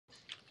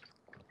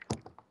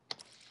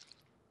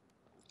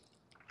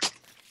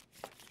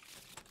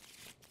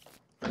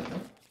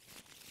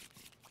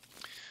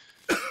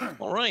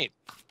All right.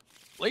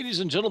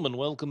 Ladies and gentlemen,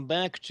 welcome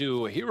back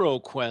to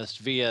HeroQuest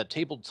via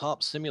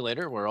Tabletop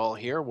Simulator. We're all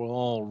here. We're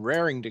all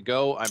raring to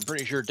go. I'm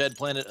pretty sure Dead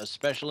Planet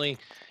especially,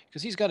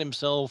 because he's got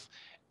himself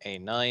a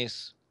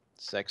nice,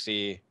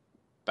 sexy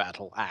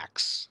battle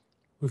axe.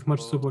 With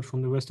much support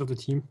from the rest of the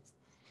team.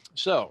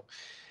 So,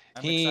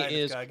 I'm he excited,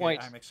 is Kage.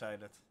 quite... I'm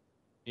excited.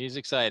 He's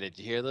excited.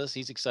 You hear this?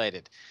 He's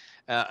excited.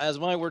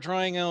 We're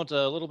trying out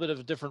a little bit of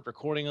a different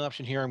recording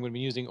option here. I'm going to be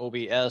using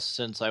OBS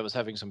since I was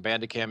having some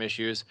Bandicam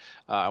issues.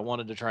 I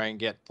wanted to try and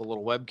get the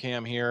little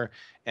webcam here.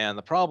 And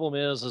the problem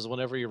is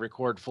whenever you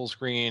record full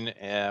screen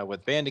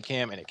with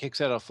Bandicam and it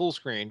kicks out a full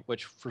screen,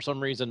 which for some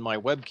reason my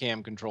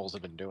webcam controls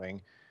have been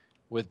doing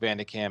with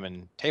Bandicam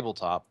and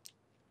Tabletop,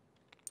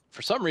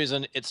 for some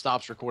reason it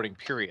stops recording,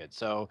 period.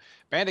 So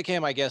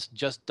Bandicam, I guess,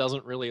 just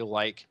doesn't really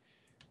like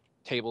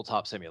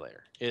Tabletop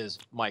Simulator is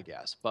my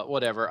guess, but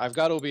whatever. I've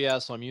got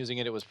OBS, so I'm using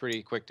it. It was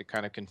pretty quick to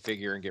kind of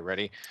configure and get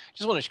ready.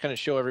 Just want to kind of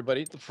show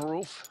everybody the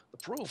proof. The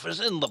proof is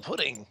in the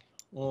pudding.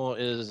 Well,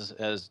 as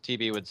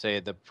TB would say,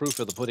 the proof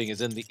of the pudding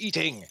is in the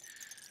eating.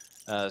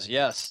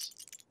 Yes,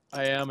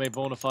 I am a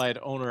bona fide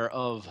owner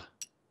of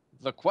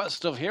the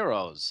Quest of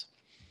Heroes.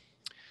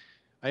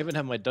 I even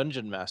have my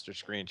Dungeon Master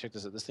screen. Check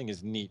this out. This thing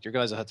is neat. You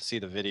guys will have to see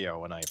the video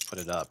when I put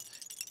it up.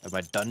 I have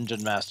my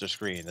Dungeon Master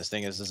screen. This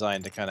thing is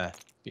designed to kind of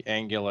be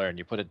angular, and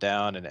you put it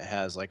down, and it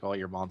has like all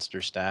your monster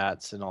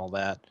stats and all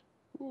that.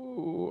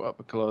 Ooh,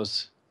 up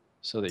close,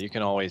 so that you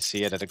can always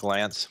see it at a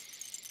glance.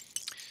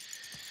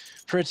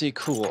 Pretty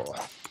cool.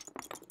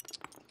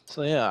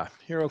 So yeah,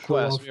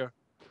 HeroQuest, we are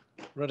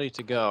ready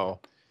to go.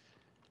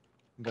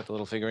 Got the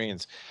little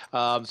figurines.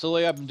 So the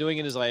way I've been doing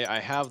it is I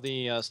have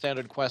the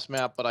standard quest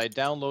map, but I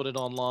downloaded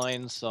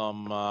online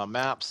some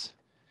maps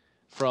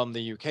from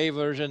the UK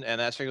version, and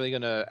that's really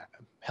going to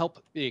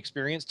help the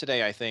experience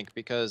today, I think,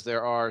 because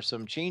there are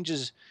some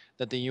changes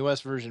that the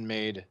US version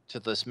made to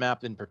this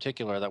map in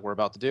particular that we're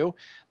about to do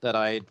that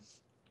I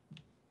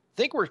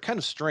think were kind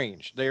of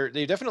strange.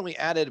 They definitely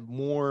added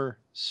more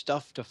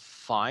stuff to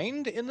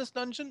find in this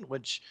dungeon,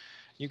 which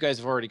you guys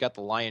have already got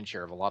the lion's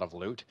share of a lot of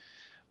loot,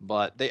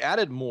 but they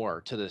added more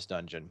to this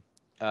dungeon.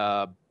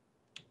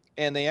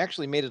 And they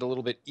actually made it a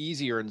little bit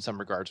easier in some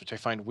regards, which I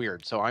find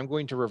weird. So I'm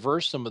going to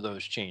reverse some of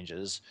those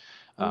changes.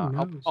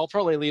 Nice. I'll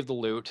probably leave the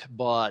loot,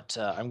 but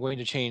I'm going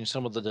to change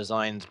some of the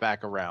designs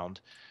back around,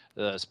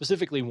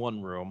 specifically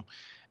one room,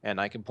 and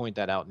I can point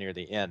that out near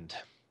the end.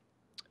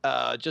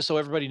 Just so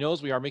everybody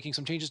knows, we are making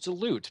some changes to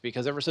loot,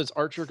 because ever since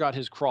Archer got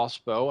his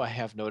crossbow, I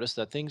have noticed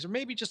that things are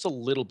maybe just a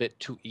little bit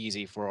too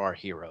easy for our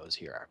heroes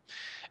here.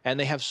 And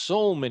they have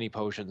so many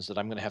potions that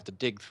I'm going to have to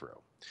dig through.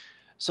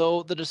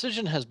 So the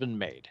decision has been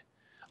made.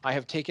 I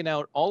have taken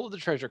out all of the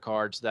treasure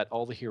cards that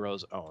all the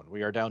heroes own.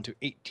 We are down to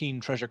 18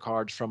 treasure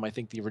cards from, I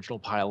think the original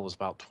pile was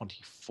about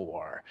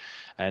 24.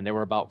 And there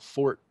were about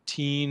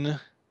 14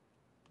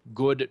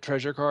 good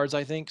treasure cards,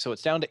 I think. So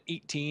it's down to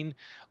 18.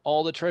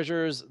 All the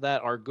treasures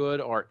that are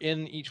good are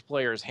in each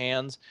player's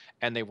hands,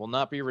 and they will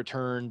not be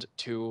returned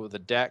to the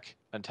deck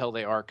until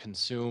they are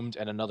consumed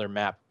and another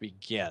map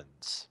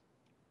begins.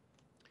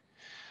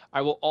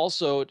 I will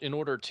also, in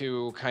order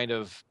to kind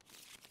of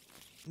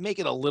make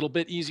it a little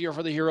bit easier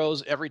for the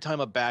heroes, every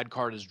time a bad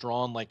card is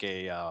drawn, like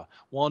a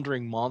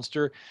wandering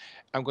monster,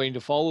 I'm going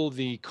to follow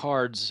the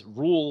card's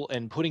rule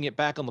and putting it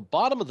back on the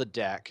bottom of the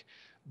deck,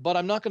 but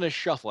I'm not going to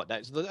shuffle it.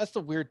 That's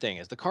the weird thing,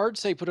 is the cards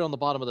say put it on the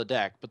bottom of the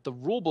deck, but the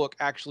rule book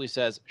actually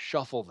says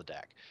shuffle the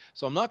deck.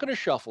 So I'm not going to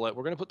shuffle it.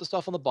 We're going to put the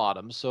stuff on the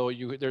bottom, so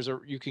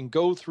you can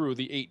go through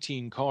the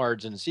 18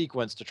 cards in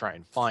sequence to try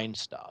and find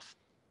stuff.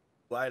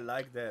 I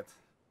like that.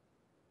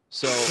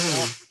 So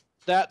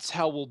that's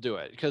how we'll do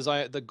it, because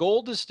the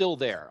gold is still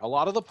there. A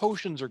lot of the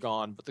potions are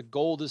gone, but the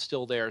gold is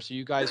still there, so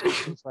you guys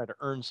can try to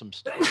earn some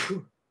stuff.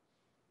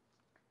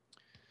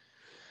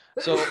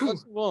 So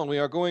let's move on. We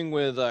are going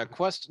with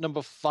quest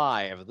number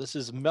 5. This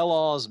is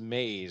Melar's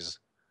Maze.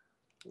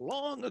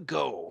 Long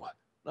ago,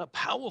 a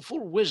powerful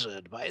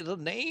wizard by the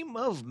name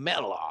of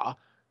Melar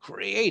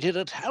created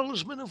a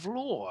talisman of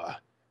lore,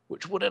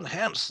 which would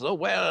enhance the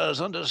wearer's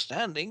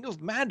understanding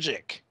of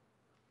magic.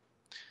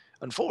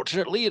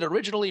 Unfortunately, it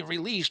originally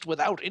released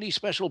without any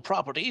special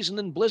properties, and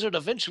then Blizzard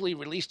eventually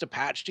released a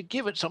patch to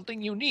give it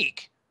something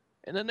unique.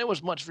 And then there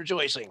was much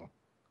rejoicing.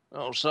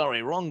 Oh,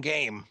 sorry, wrong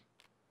game.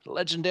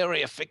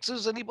 Legendary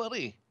affixes,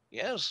 anybody?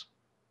 Yes?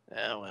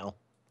 Yeah, well.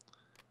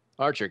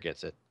 Archer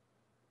gets it.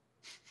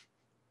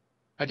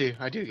 I do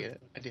get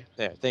it. I do.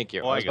 There, thank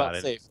you. Oh, I was I got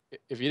about to it. say,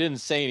 if you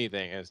didn't say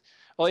anything,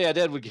 oh yeah,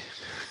 Dad would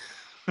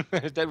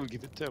get Dad would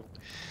get it too.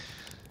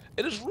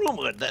 It is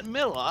rumored that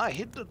Melar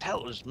hid the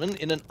talisman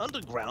in an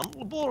underground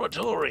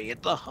laboratory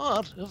at the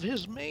heart of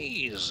his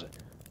maze,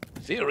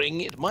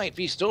 fearing it might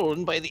be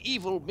stolen by the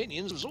evil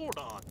minions of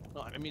Zordon.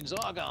 No, I mean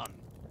Zargon.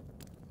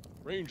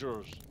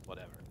 Rangers,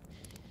 whatever.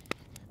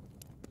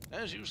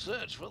 As you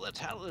search for the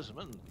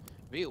talisman,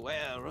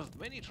 beware of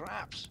many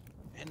traps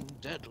and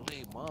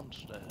deadly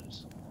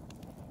monsters.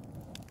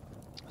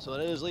 So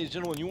that is, ladies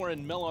and gentlemen, you are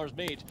in Melar's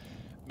Mage.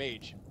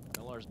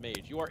 Melar's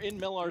Mage. You are in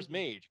Melar's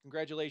Mage.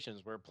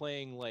 Congratulations. We're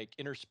playing like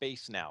Inner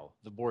Space now,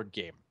 the board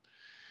game.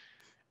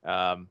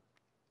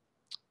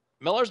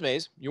 Melar's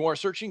Maze, you are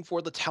searching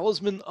for the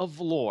Talisman of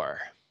Valor.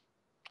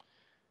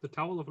 The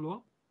Towel of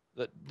Lore?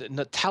 The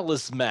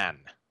talisman.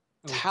 Oh,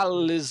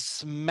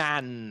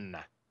 Talisman.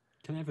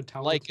 Can I have a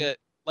towel? Like too?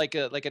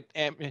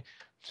 a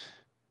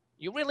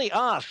you really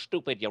are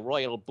stupid, you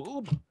royal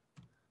boob.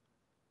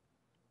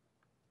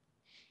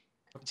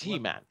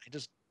 T-Man.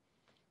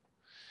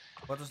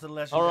 What is the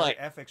legendary right.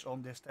 affix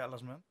on this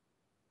talisman?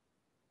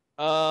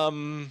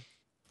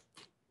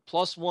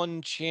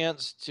 +1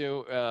 chance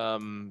to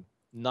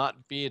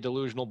not be a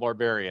delusional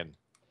barbarian.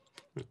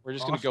 We're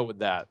just going to go Awesome. with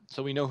that,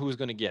 so we know who's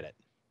going to get it.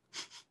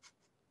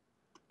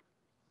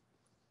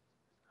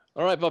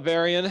 All right,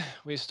 barbarian.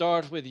 We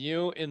start with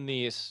you in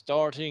the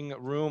starting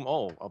room.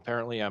 Oh,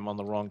 apparently I'm on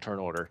the wrong turn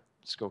order.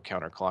 Let's go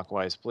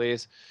counterclockwise,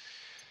 please.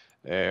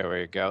 There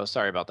we go.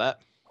 Sorry about that.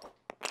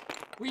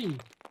 Whee!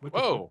 What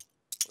Whoa! What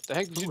the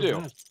heck did the you fuck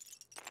was do?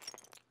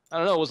 that? I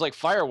don't know. It was like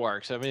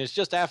fireworks. I mean, it's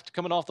just after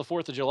coming off the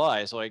 4th of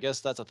July, so I guess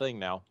that's a thing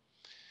now.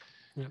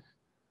 Yeah.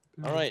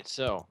 All right,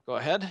 so go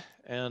ahead.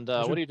 And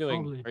what are you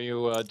doing? Probably. Are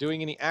you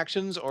doing any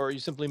actions, or are you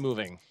simply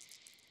moving?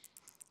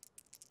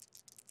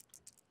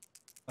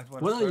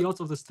 What are the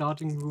odds of the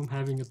starting room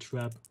having a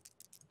trap?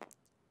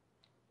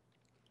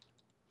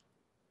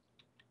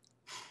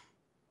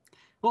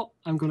 Well,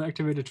 I'm gonna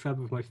activate a trap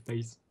with my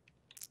face.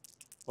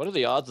 What are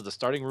the odds of the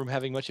starting room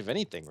having much of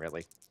anything,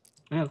 really?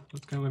 Yeah,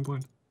 that's kind of my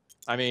point.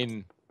 I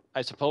mean,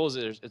 I suppose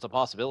it's a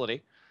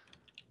possibility.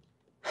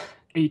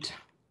 8.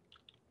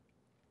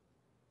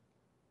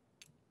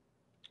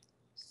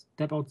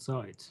 Step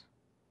outside.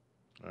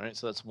 All right,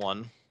 so that's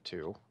 1,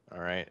 2. All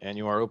right, and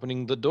you are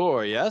opening the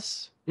door,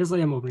 yes? Yes, I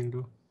am opening the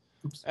door.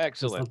 Oops.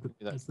 Excellent.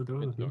 That's the door.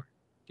 Good Okay. door.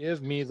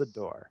 Give me the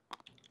door.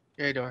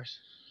 Yay, doors.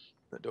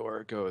 The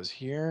door goes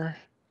here.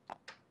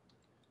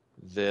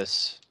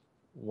 This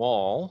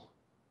wall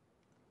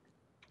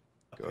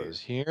goes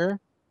here.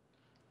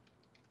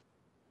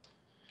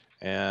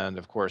 And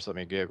of course, let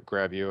me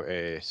grab you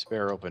a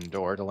spare open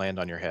door to land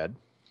on your head.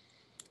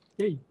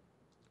 Yay.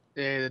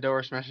 Yay, the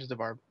door smashes the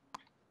barb.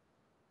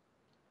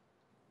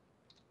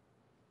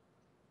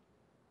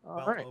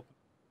 All right.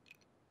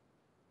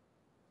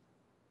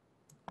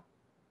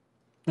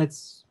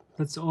 That's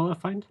all I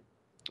find?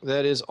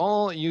 That is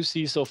all you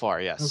see so far,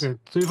 yes. Okay.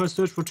 So if I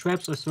search for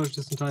traps, I search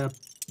this entire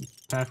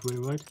pathway,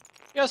 right?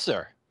 Yes,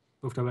 sir.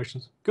 Both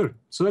directions. Good.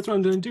 So that's what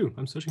I'm going to do.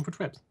 I'm searching for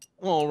traps.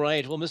 All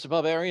right. Well, Mr.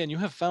 Barbarian, you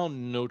have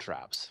found no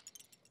traps.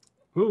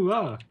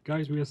 Hoorah!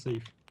 Guys, we are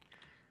safe.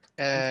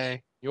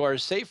 Yay. You are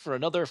safe for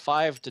another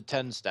 5 to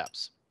 10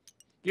 steps.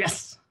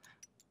 Yes!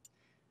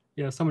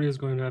 Yeah, somebody is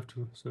going to have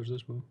to search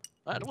this room.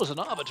 That was an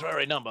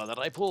arbitrary number that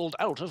I pulled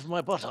out of my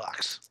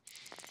buttocks.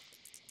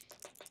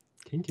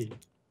 Kinky.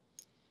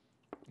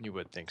 You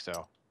would think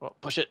so. Well,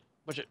 push it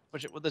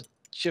with the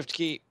shift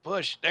key.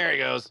 Push. There he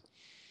goes.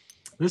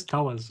 This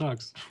tower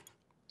sucks.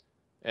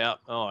 Yeah.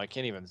 Oh, I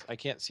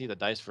can't see the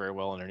dice very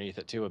well underneath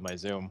it too with my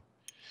zoom.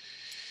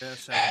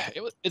 Yes,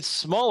 It's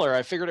smaller.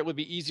 I figured it would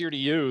be easier to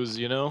use,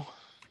 you know.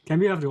 Can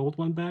we have the old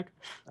one back?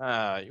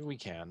 We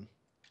can.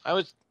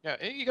 Yeah,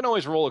 you can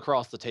always roll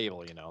across the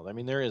table, you know. I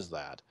mean, there is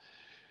that.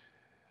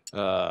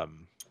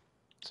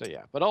 So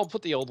yeah, but I'll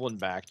put the old one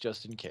back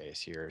just in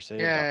case here.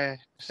 Yay.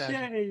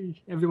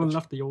 Yay! Everyone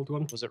loved the old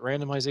one. Was it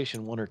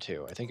randomization 1 or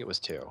 2? I think it was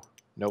 2.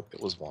 Nope,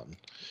 it was 1.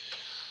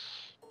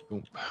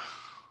 Boom.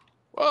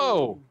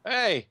 Whoa!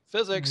 Hey,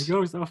 There physics! he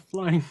goes, off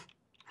flying.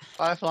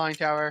 Bye, flying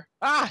tower.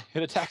 Ah!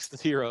 It attacks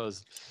the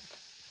heroes.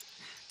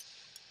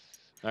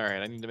 All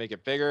right, I need to make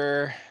it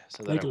bigger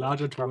so that Make it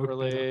larger works to work better.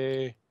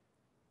 properly.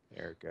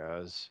 There it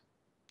goes.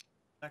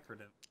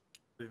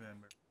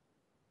 Remember.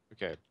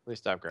 Okay, please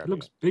stop It grabbing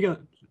looks it. bigger.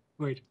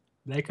 Wait,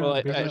 bigger, Well,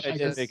 bigger, I I did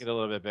guess. make it a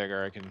little bit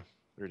bigger. I can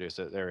reduce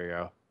it. There we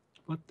go.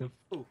 What the?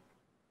 Ooh.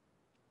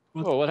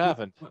 Whoa, what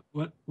happened?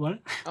 What? I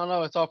don't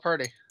know, it's all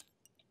pretty.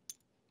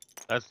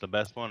 That's the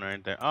best one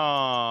right there.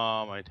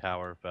 Oh, my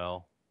tower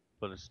fell,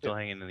 but it's still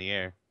hanging in the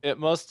air. It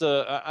must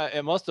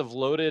have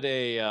loaded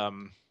a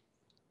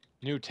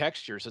new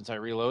texture since I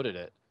reloaded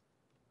it.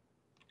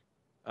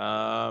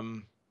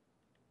 That's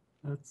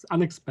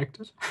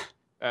unexpected.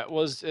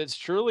 It's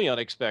truly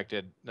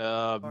unexpected.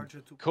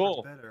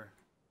 Cool. Better.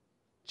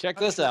 Check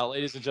this out,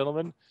 ladies and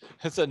gentlemen.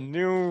 It's a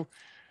new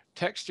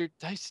textured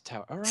dice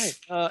tower. All right.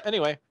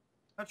 Anyway.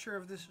 Not sure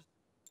if this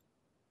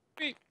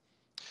is.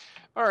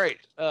 All right.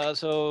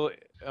 So,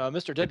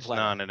 Mr. Dead It's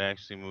Planet. not. It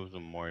actually moves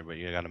them more, but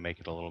you got to make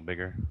it a little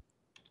bigger.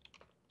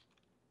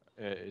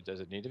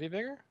 Does it need to be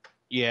bigger?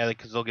 Yeah,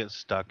 because they'll get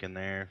stuck in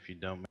there if you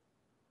don't.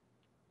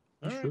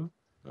 All right. Sure.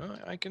 Well,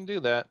 I can do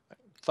that.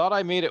 Thought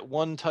I made it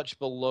 1 touch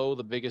below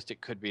the biggest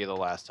it could be the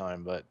last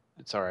time, but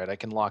it's all right. I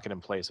can lock it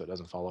in place so it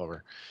doesn't fall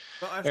over.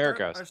 Well, There it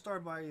goes. I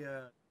start by.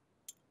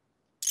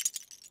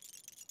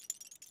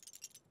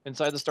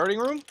 Inside the starting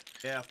room?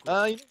 Yeah, of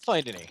course. You didn't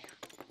find any.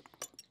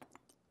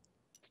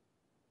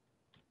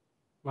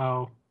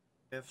 Wow.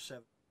 F7.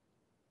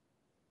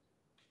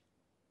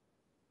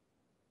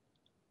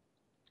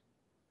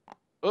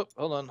 Oh,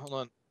 hold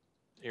on.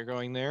 You're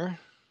going there?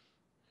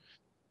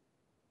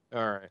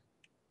 All right.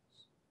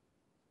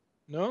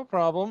 No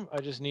problem. I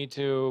just need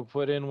to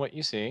put in what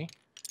you see.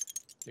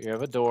 You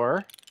have a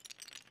door.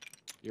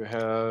 You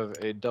have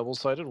a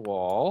double-sided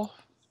wall.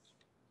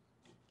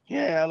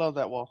 Yeah, I love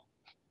that wall.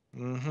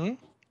 Mm-hmm.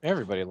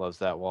 Everybody loves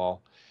that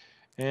wall.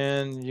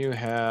 And you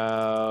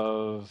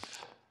have...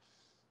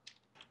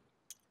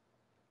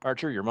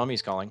 Archer, your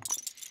mummy's calling.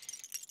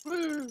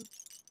 Woo!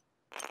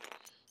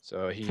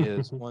 So he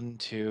is 1,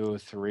 2,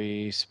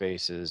 3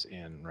 spaces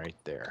in right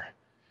there.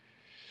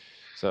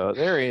 So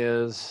there he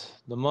is.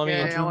 The mummy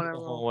Yeah, is I in wanna the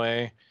roll.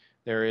 hallway.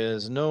 There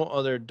is no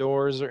other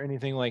doors or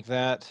anything like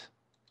that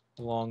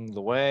along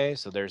the way.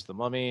 So there's the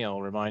mummy.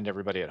 I'll remind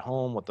everybody at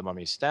home what the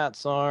mummy's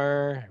stats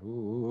are.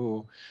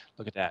 Ooh,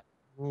 look at that.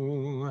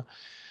 Ooh.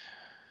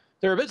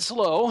 They're a bit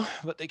slow,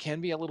 but they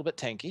can be a little bit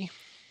tanky.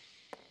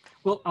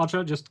 Well,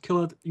 Archer, just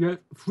kill it. You have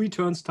 3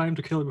 turns time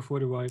to kill it before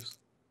it arrives.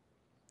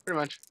 Pretty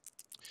much.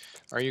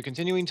 Are you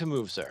continuing to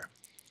move, sir?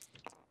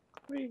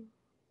 Whee!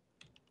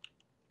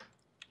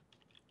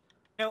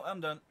 No,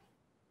 I'm done.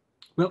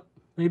 Well,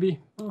 maybe.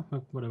 Oh,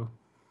 whatever.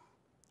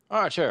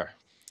 Archer.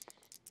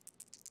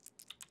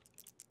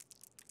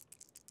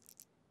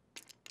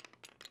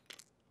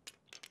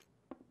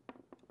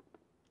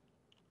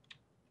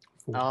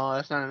 Four. Oh,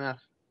 that's not enough.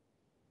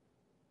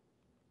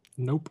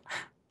 Nope.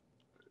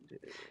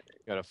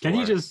 Got a 4. Can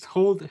he just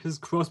hold his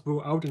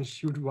crossbow out and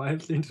shoot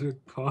wildly into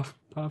the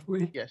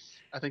pathway? Yes,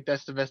 I think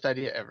that's the best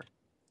idea ever.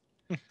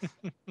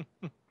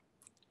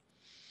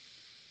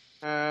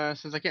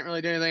 Since I can't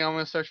really do anything, I'm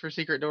gonna search for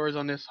secret doors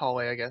on this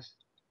hallway, I guess.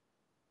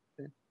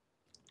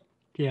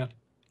 Yeah.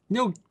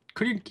 No,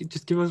 could you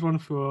just give us one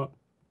for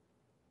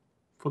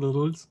the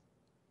lulz?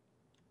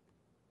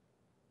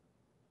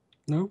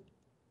 No?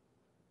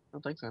 I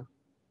don't think so.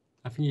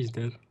 I think he's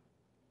dead.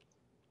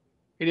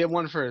 He did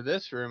one for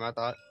this room, I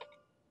thought.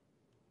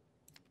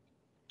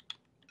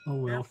 Oh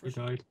well, Yeah, he for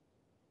died.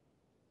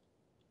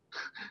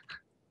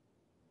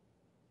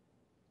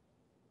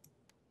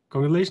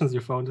 Congratulations, you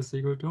found a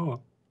secret door.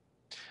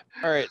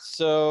 All right,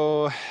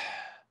 so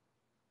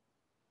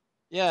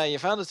yeah, you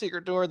found a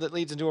secret door that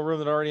leads into a room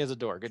that already has a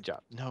door. Good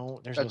job. No,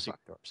 there's no That's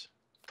secret doors.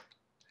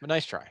 But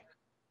nice try.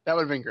 That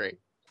would have been great.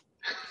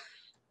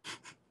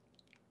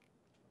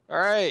 All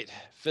right,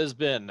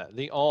 Fizbin,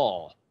 the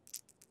all.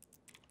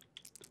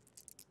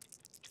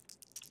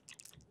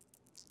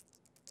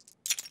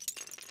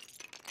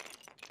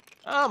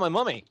 Ah, my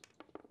mummy.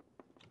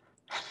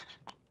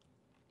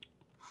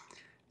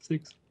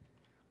 6.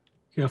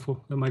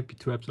 Careful, there might be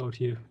traps out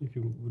here if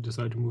you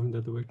decide to move in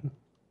that direction.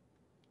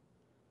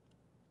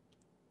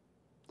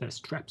 There's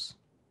traps.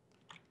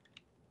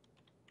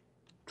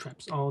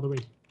 Traps all the way.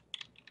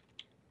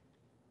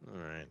 All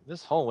right,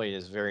 this hallway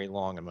is very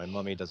long, and my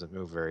mummy doesn't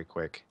move very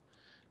quick.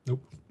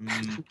 Nope.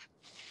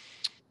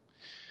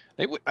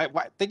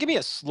 They give me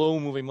a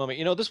slow-moving mummy.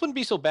 You know, this wouldn't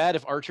be so bad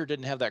if Archer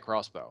didn't have that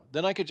crossbow.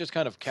 Then I could just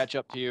kind of catch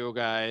up to you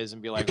guys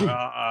and be like, brain.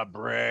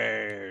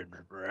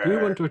 Do you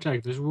want to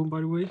attack this room,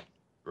 by the way?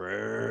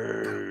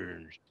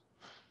 Brains.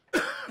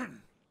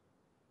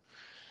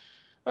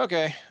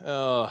 Okay.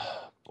 Oh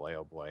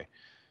boy.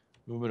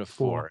 Movement of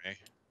 4, eh?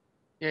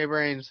 Yay,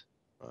 brains.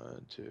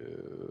 1,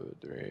 2,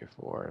 3,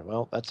 4.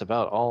 Well, that's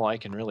about all I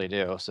can really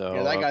do. So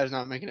Yeah, that guy's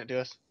not making it to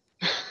us.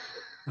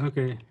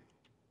 Okay.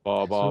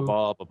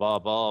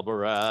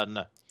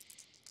 Baran.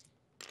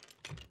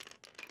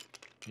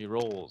 He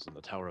rolls in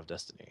the Tower of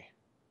Destiny.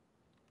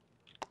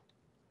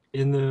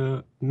 In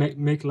the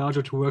make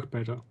larger to work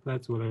better.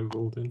 That's what I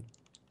rolled in.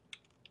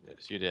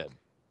 Yes, you did.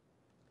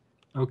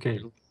 Okay.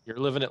 You're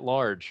living at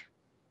large.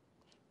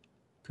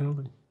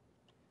 Penalty.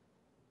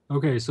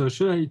 Okay, so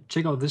should I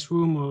check out this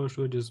room or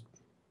should I just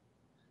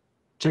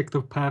check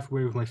the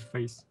pathway with my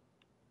face?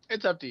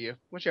 It's up to you.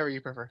 Whichever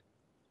you prefer.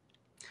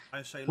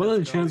 I say What are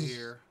let's the go chances-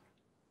 here.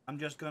 I'm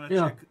just gonna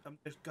Yeah. check. I'm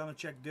just gonna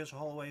check this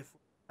hallway for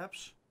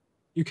traps.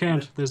 You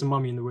can't. There's a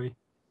mummy in the way.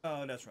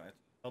 Oh, that's right.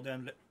 Well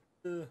then,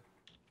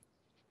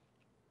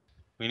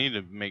 We need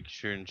to make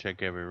sure and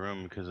check every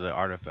room because of the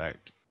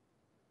artifact.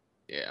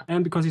 Yeah.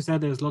 And because he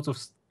said there's lots of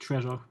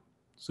treasure.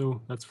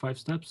 So that's 5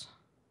 steps.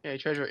 Yeah,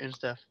 treasure and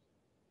stuff.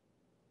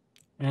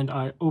 And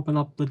I open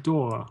up the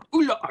door.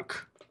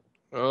 Ulak!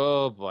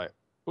 Oh boy.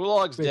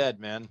 Ulog's Wait. dead,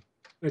 man.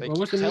 Wait, They what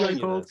was keep the telling name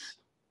you called? this.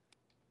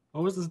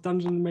 What was this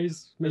dungeon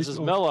maze? This is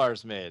of-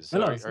 Melar's maze. So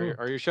Melar's,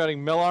 are you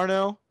shouting Melar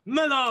now?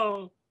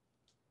 Melar!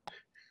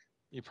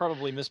 You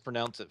probably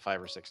mispronounce it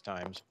 5 or 6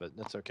 times, but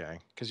that's okay.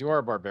 Because you are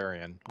a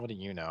barbarian. What do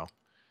you know?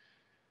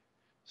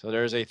 So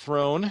there's a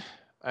throne.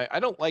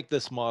 I don't like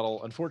this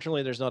model.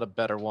 Unfortunately, there's not a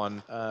better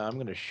one. I'm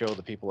going to show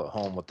the people at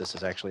home what this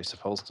is actually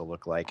supposed to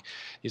look like.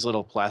 These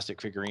little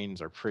plastic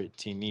figurines are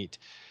pretty neat.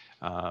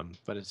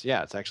 But it's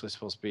actually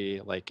supposed to be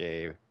like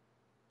a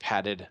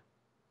padded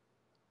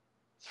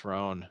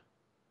throne.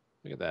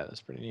 Look at that.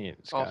 That's pretty neat.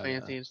 It's All got,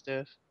 fancy and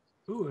stuff.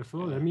 Ooh, I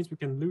thought Yeah. that means we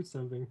can loot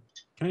something.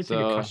 Can I take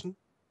So- a cushion?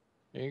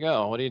 There you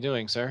go. What are you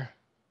doing, sir?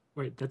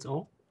 Wait, that's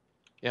all?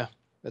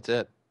 That's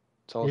it.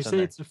 That's all You it's in say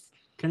there. it's a...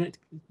 Can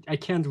I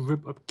can't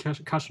rip a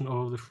cushion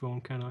off of the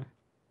throne, can I?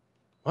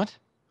 What? He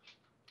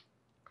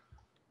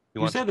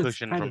You wants a said it's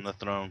cushion from padded. the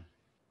throne.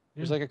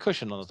 There's Yeah. like a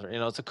cushion on the throne. You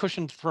know, it's a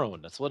cushioned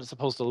throne. That's what it's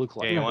supposed to look Yeah,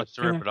 like. he Yeah, wants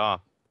to can rip I- it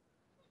off.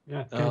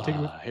 Yeah, can I take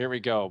it with? Here we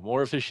go.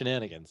 More of his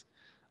shenanigans.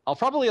 I'll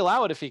probably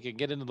allow it if he can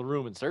get into the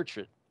room and search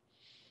it,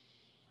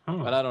 but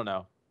Oh, I don't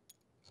know.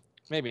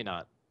 Maybe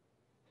not.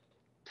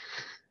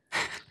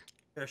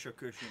 There's your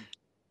cushion.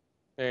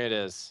 There it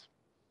is.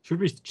 should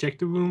we check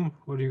the room,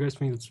 or do you guys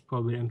think it's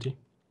probably empty?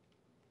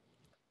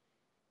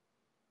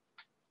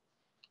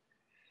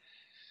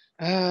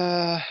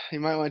 You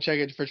might want to check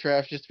it for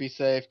traps just to be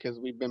safe, because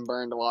we've been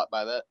burned a lot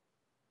by that.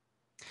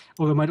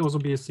 Or there might also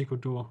be a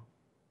secret door.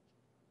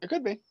 It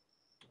could be.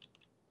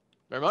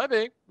 There might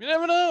be. You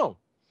never know.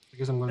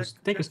 Because I'm going to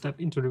Check- take a check step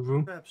into the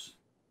room. Traps.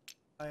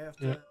 I have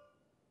Yeah.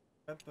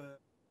 to. Trap,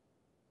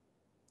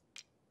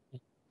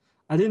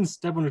 I didn't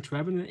step on a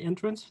trap in the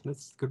entrance.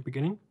 That's a good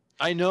beginning.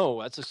 I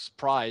know. That's a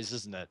surprise,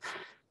 isn't it?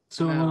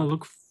 So I'm going No. to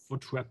look for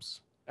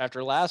traps.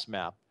 After last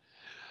map,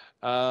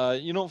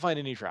 you don't find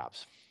any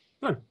traps.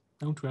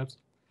 No traps.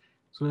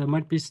 So there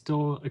might be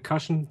still a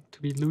cushion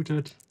to be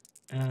looted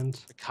and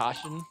A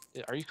caution?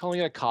 Are you calling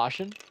it a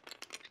caution?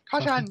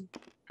 Caution!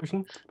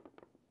 cushion.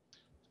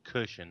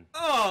 Cushion.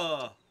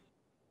 Oh!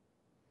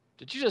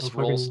 Did you just Oh,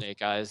 roll fucking-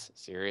 Snake Eyes?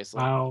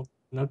 Seriously? Wow,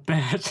 not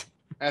bad.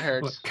 That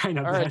hurts. Well, kind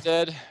of All bad. right,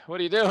 Dad. What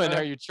are you doing?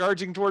 Are you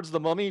charging towards the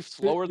mummy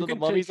slower you than the can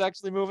mummy's take-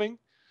 actually moving?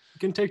 You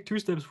can take 2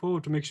 steps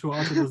forward to make sure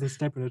Arthur doesn't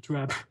step in a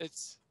trap.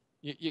 It's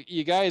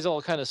you guys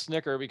all kind of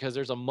snicker because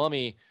there's a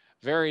mummy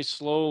very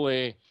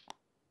slowly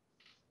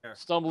There.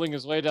 stumbling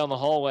his way down the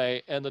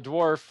hallway, and the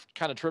dwarf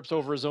kind of trips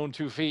over his own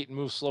 2 feet and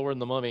moves slower than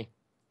the mummy.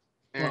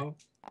 Eh, Wow.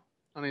 I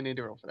only need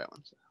to roll for that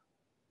one. So.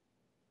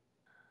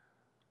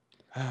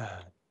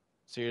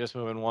 So you're just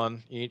moving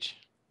 1 each?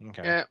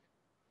 Okay. Yeah.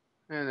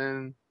 And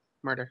then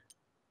murder.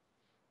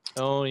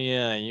 Oh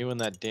yeah, you and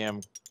that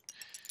damn.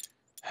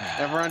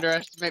 Never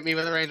underestimate me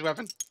with a ranged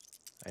weapon.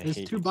 I There's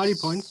hate 2 you body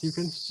points. You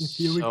can, in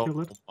theory, so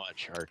kill it.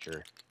 much,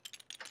 Archer.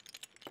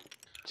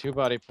 2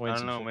 body I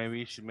points. don't and know. Maybe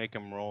you should make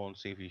him roll and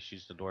see if he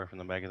shoots the dwarf in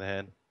the back of the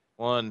head.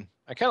 1.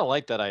 I kind of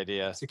like that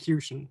idea.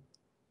 Execution.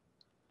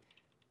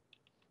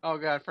 Oh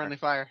god, friendly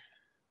fire.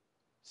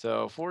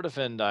 So 4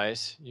 defend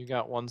dice. You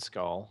got 1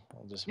 skull.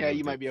 I'll just Yeah, move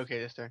you the- might be okay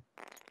this turn.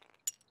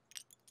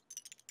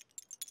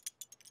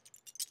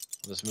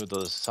 I'll just move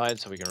those aside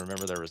so we can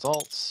remember their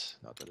results.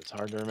 Not that it's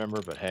hard to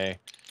remember, but hey.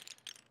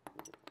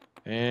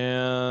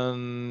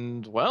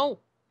 And,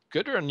 well,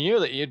 good on you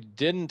that you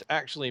didn't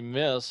actually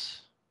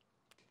miss.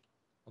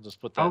 I'll just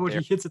put that How about there.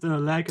 he hits it in the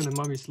leg and the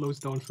mummy slows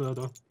down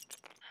further?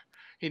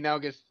 He now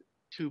gets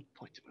 2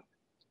 points of movement.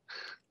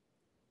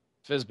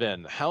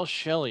 Fizbin, how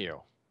shall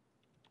you?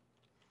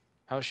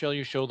 How shall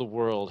you show the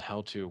world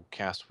how to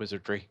cast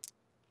wizardry?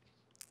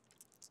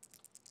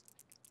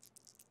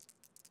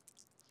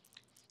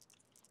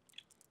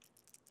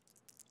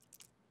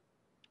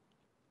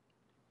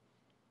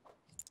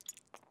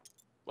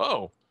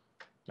 Whoa!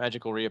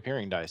 Magical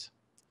reappearing dice.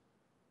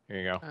 Here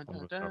you go. Dun, I'll dun,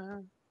 move it up.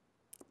 dun.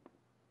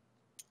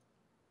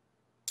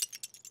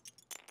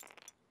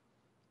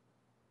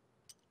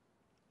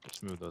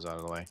 Just move those out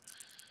of the way.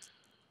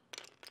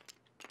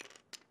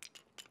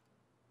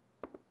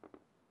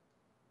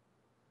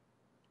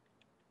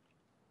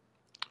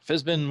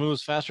 Fizbin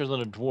moves faster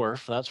than a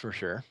dwarf, that's for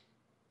sure.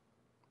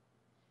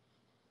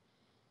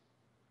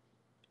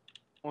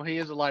 Well, he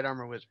is a light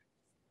armor wizard.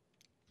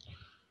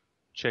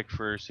 Check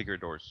for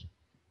secret doors.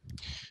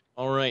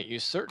 All right, you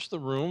search the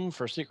room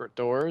for secret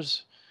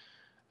doors,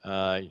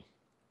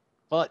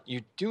 but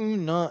you do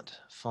not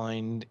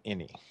find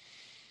any.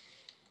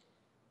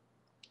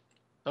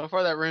 So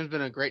far, that room's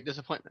been a great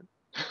disappointment.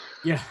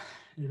 Yeah,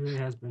 it really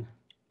has been.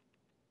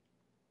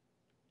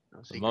 No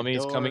The secret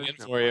mummy's coming doors, in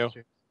no for you.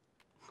 monsters.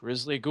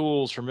 Grisly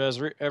ghouls from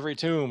every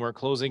tomb are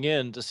closing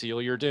in to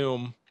seal your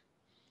doom.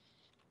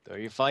 Though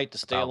you fight to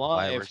stay About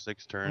 5 or alive,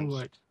 6 turns.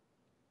 Alright.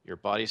 your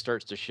body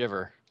starts to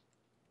shiver.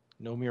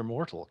 No mere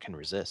mortal can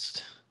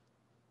resist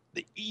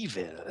the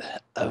evil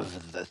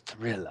of the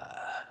thriller.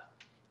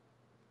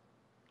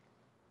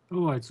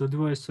 Alright, so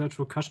do I search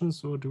for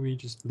cushions or do we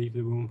just leave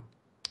the room?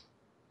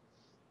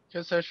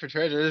 Just search for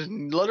treasure. There's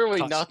literally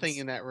Cautions. nothing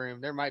in that room.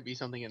 There might be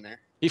something in there.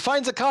 He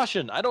finds a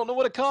caution. I don't know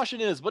what a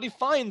caution is, but he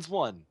finds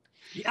one.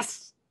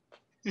 Yes!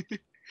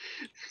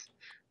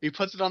 He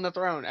puts it on the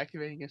throne,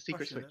 activating a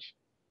secret Question. switch.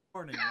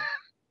 Warning.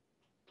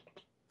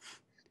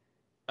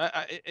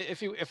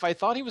 If I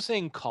thought he was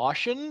saying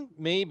caution,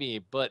 maybe,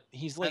 but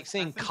he's like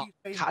saying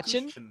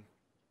caution.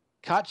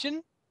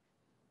 Caution?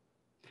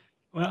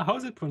 Well, how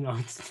is it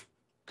pronounced?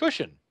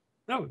 Cushion.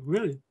 No,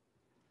 really?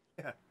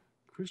 Yeah.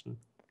 Cushion.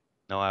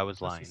 No, I was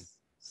That's lying. just-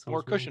 sounds More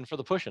wrong. cushion for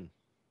the pushing,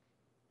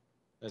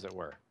 as it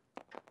were.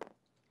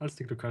 I'll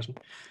stick to cushion.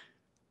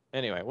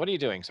 Anyway, what are you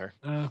doing, sir?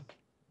 What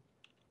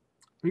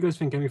do you guys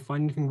think? Can we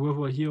find anything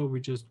worthwhile here, or are we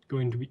just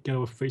going to get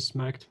our face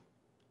smacked?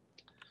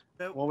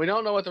 Well, we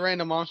don't know what the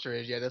random monster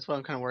is yet. That's what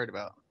I'm kind of worried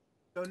about.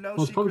 So no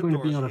Well, it's probably secret going to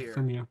be doors another here.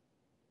 familiar.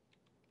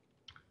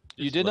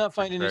 You Just did look not for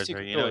find any treasure.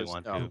 secret You know you doors.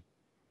 want No. to.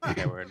 Ah,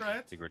 Yeah, we're in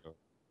right. secret door.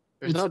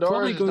 There's It's no probably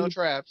doors, there's no going-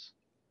 traps.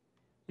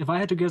 If I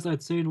had to guess,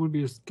 I'd say it would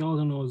be a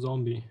skeleton or a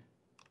zombie.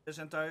 This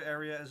entire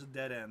area is a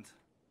dead end.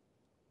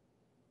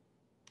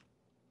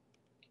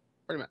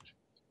 pretty much.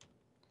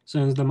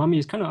 Since the mummy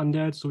is kind of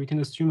undead, so we can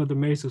assume that the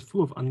maze is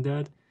full of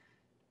undead,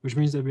 which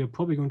means that we are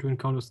probably going to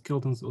encounter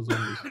skeletons or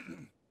zombies.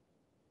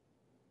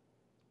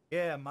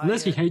 Yeah, my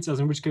Unless he hates us,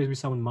 in which case we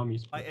summon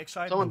mummies. my but-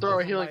 excitement Someone throw a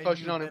over healing my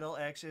potion new on him. battle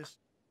axes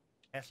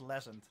has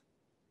lessened.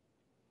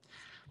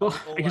 Well, was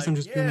all I guess I'm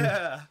just gonna.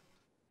 yeah.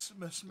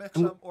 Smack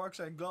I'm- some orcs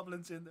and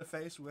goblins in the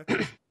face with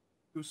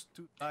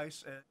two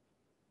dice.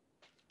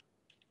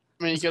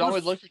 I mean, you It's can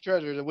always worth- look for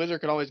treasure. The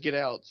wizard can always get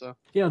out. So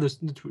Yeah,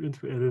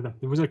 the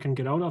wizard can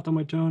get out after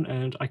my turn,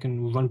 and I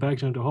can run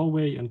back into the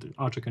hallway, and the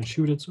archer can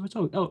shoot it. So it's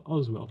all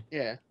as well.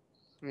 yeah,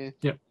 I mean,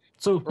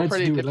 So we're let's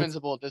pretty do it.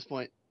 defensible at this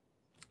point.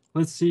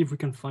 Let's see if we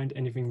can find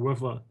anything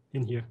worthwhile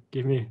in here.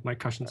 Give me my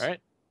cushions. All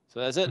right. So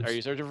that's it. I'm Are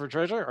you searching for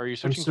treasure or are you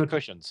searching for searching-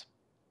 cushions?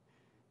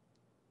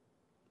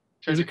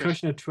 Is Treasure a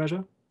cushion a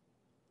treasure?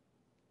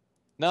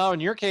 No, in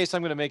your case,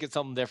 I'm going to make it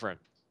something different.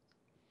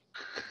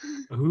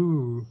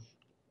 Ooh.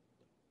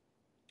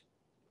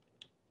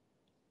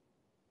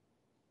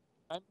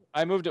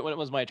 I moved it when it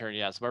was my turn.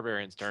 Yes,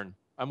 barbarian's turn.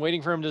 I'm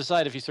waiting for him to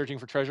decide if he's searching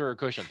for treasure or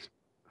cushions.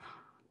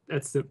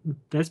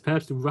 That's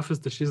perhaps the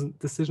roughest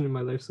decision in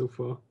my life so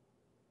far.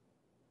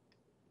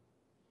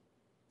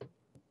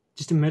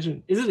 Just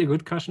imagine, is it a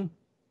good cushion?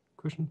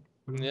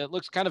 It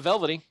looks kind of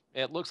velvety.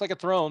 It looks like a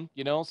throne,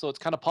 you know, so it's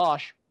kind of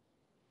posh.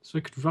 So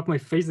I could rub my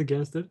face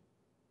against it.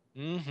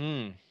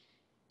 Mm-hmm.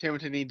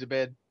 Timothy needs a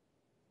bed.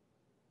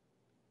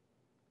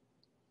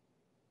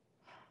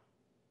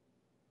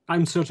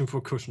 I'm searching for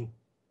a cushion.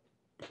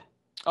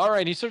 All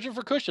right, he's searching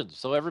for cushions,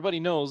 so everybody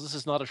knows this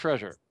is not a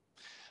treasure.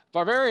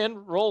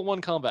 Barbarian, roll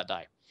 1 combat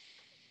die.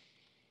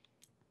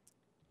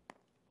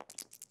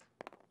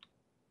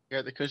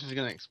 Yeah, the cushion's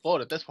gonna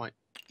explode at this point.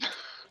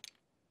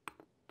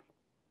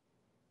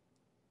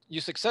 You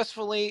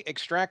successfully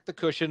extract the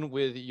cushion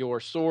with your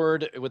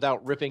sword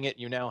without ripping it.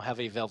 You now have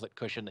a velvet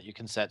cushion that you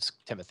can set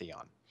Timothy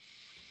on.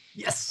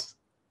 Yes!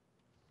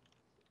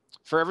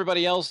 For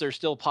everybody else, there's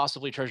still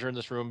possibly treasure in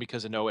this room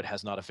because no, it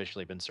has not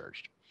officially been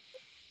searched.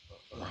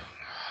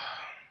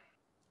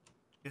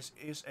 This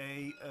is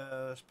a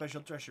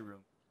special treasure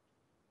room.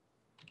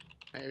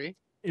 Maybe.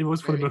 It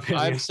was for the Maybe.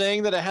 barbarian. I'm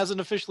saying that it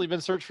hasn't officially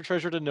been searched for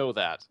treasure to know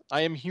that.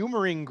 I am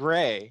humoring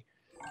Gray,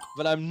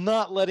 but I'm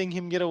not letting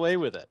him get away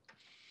with it.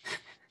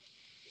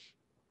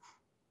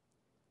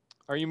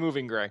 Are you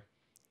moving, Gray?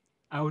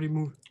 I already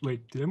moved.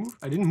 Wait, did I move?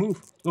 I didn't move.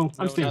 Oh,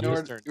 I'm No, staying not here.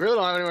 yours. turn. You really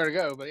don't have anywhere to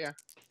go, but yeah.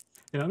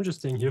 Yeah, I'm just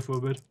staying here for a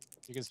bit.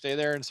 You can stay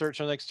there and search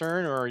on the next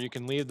turn, or you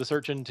can leave the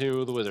search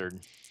into the wizard.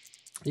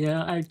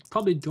 Yeah, I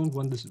probably don't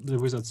want the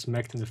wizard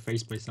smacked in the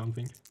face by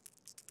something.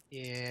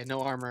 Yeah,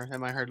 no armor. That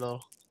might hurt a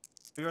little.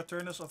 Your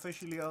turn is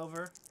officially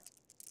over.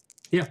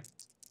 Yeah.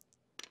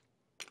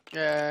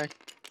 Yeah.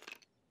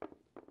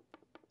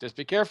 Just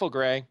be careful,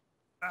 Gray.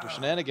 Ah. Your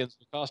shenanigans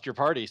will cost your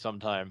party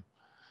sometime.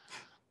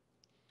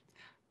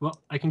 Well,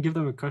 I can give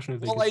them a cushion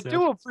if they Well, get I sad.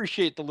 do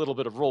appreciate the little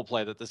bit of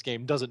roleplay that this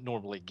game doesn't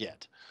normally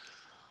get.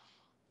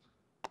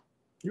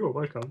 You are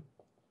welcome.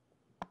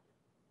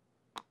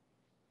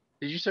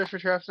 Did you search for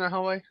traps in that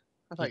hallway? I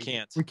You thought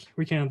can't.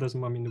 We can't, there's a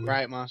mummy in the way.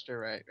 Right, monster.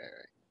 Right.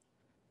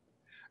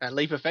 That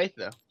leap of faith,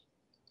 though.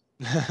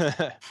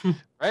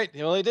 Right?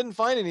 Well, he didn't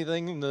find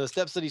anything in the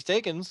steps that he's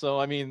taken, so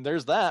I mean,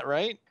 there's that,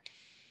 right?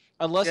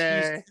 Unless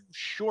Yeah. he's too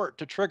short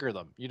to trigger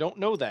them. You don't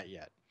know that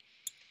yet.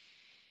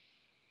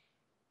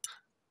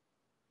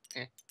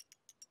 Eh.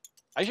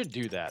 I should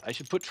do that. I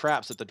should put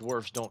traps that the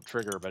dwarves don't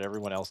trigger, but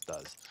everyone else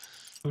does.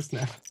 Oh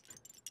snap.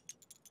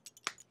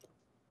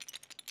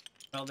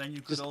 Well, then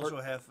you could Just also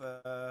have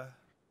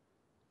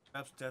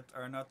traps that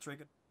are not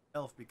triggered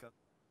health because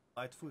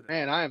light footed.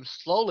 Man, I am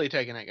slowly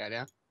taking that guy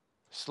down.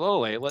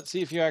 Slowly. Let's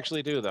see if you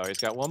actually do, though. He's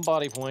got 1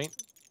 body point.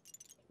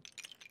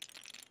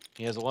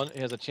 He has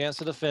a chance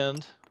to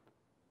defend.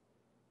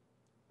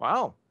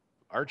 Wow.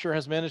 Archer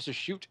has managed to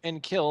shoot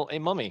and kill a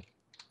mummy.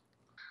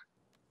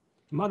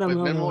 Mother With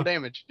minimal mother.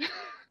 damage. All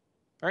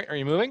right, are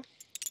you moving?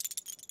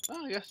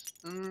 Oh, yes.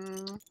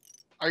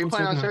 Are you One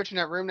planning on second. searching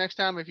that room next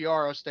time? If you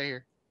are, I'll stay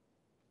here.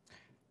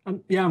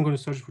 Yeah, I'm gonna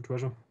search for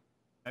treasure.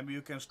 Maybe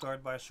you can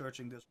start by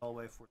searching this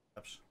hallway for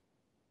traps.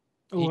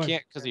 Oh, He right.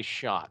 can't because he's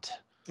shot.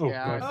 Oh,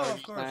 yeah, God. Oh, I of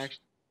used course. my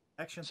action.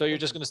 Action. So you're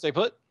just going to stay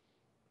put?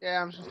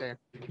 Yeah, I'm just there.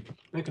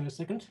 Back in a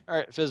second. All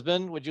right,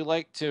 Fizbin, would you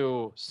like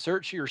to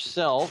search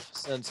yourself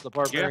since the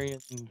barbarian...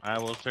 I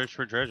will search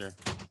for treasure.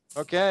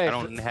 Okay. I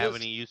don't have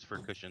Fiz- any use for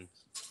cushions.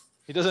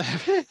 He doesn't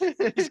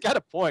have... He's got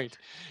a point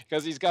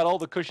because he's got all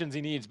the cushions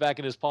he needs back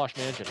in his posh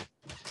mansion.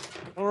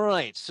 All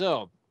right,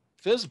 so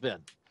Fizbin,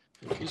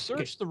 you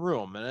search the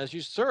room, and as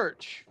you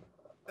search,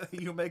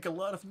 You make a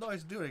lot of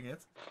noise doing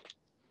it.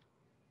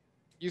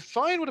 you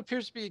find what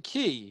appears to be a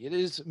key. It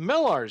is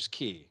Melar's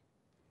key.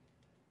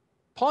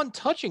 Upon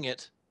touching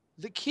it,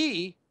 the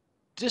key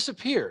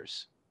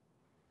disappears.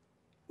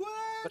 What?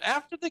 But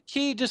after the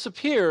key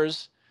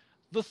disappears,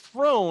 the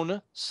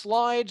throne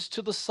slides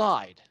to the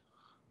side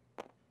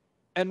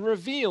and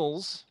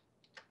reveals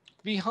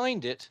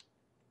behind it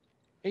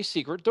a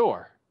secret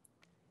door.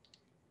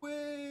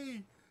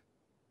 Way.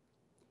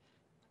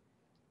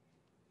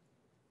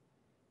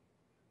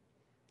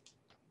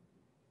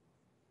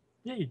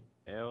 Yay.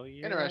 Hell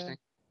yeah. Interesting.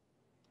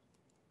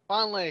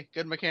 Finally,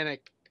 good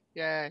mechanic.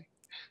 Yay.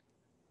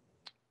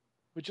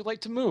 Would you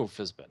like to move,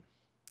 Fizbin?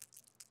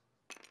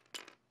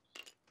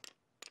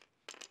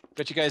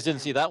 Bet you guys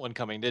didn't see that one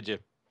coming, did you?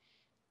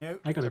 No.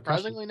 I got a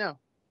question. Surprisingly, no.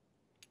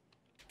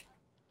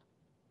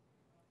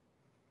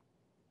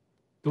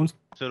 Don't.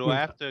 So do wait, I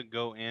have to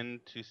go in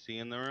to see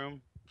in the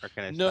room, or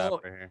can I No.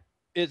 stop right here?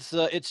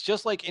 It's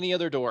just like any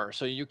other door,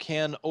 so you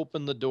can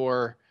open the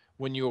door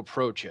when you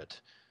approach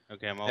it.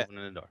 Okay, I'm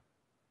opening the door.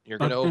 You're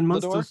But gonna then open the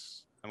door.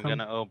 monsters I'm come.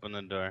 gonna open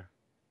the door.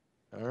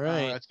 All Oh,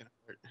 right. that's gonna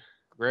hurt.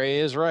 Gray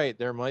is right.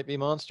 There might be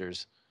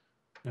monsters.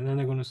 And then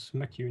they're gonna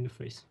smack you in the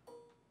face.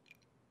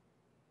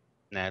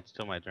 Nah, it's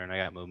still my turn. I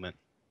got movement.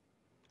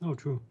 Oh,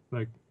 true.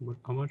 Like, what?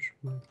 How much?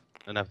 Like,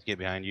 Enough to get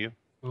behind you.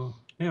 oh,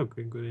 yeah,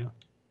 okay, good, yeah.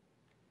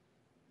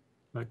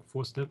 Like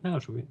 4 steps. Yeah,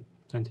 should be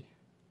plenty.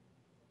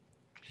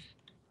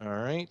 All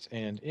right,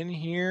 and in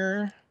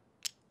here.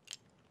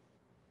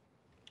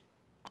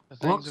 The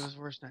things Orcs? of his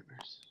worst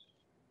nightmares.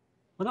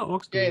 What are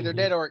orcs doing? Yay, they're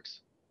here? dead orcs.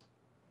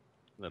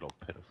 Little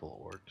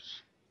pitiful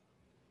orcs.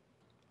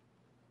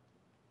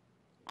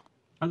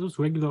 Are those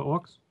regular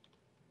orcs?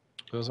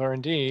 Those are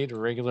indeed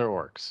regular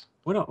orcs.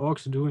 What are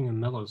orcs doing in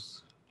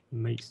Melar's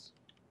maze?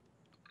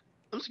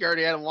 I'm scared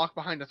he had him walk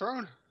behind the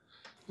throne.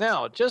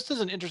 Now, just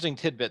as an interesting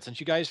tidbit, since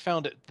you guys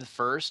found it the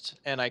first,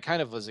 and I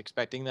kind of was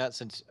expecting that,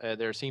 since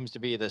there seems to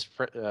be this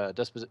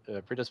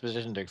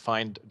predisposition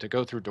to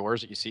go through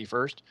doors that you see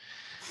first.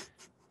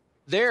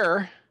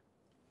 There,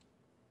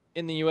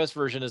 in the U.S.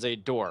 version, is a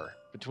door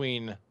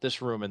between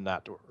this room and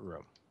that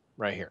room,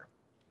 right here.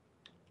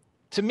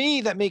 To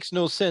me, that makes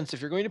no sense.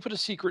 If you're going to put a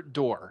secret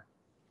door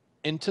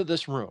into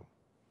this room,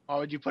 Why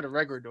would you put a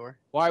regular door?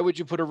 why would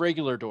you put a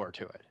regular door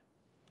to it?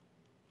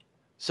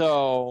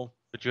 So,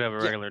 But you have a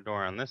Yeah. regular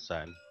door on this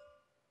side.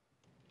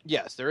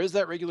 yes, there is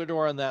that regular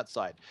door on that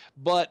side.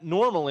 But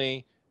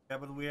normally, Yeah,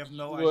 but we have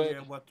no Would-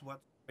 idea what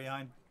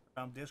behind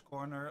around this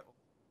corner.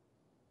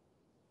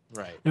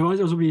 right. There might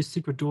also be a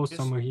secret door This,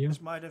 somewhere here. this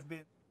might have been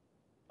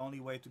the only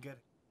way to get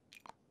it.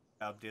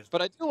 Out this.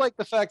 But I do like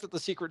the fact that the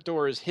secret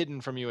door is hidden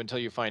from you until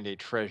you find a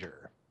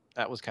treasure.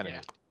 That was kind of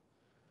Yeah. neat.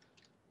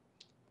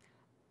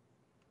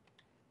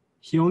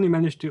 He only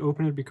managed to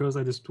open it because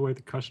I destroyed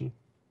the cushion.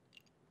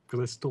 Because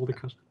I stole the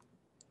cushion.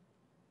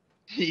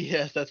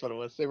 Yes, that's what it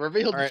was. They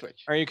revealed All the right.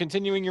 switch. Are you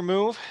continuing your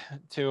move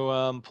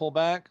to pull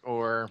back,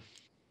 or?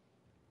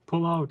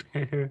 Pull out.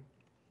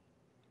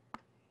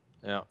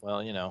 Yeah,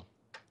 well,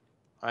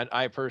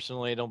 I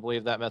personally don't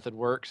believe that method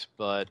works,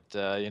 but it's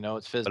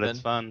But Fizbin. it's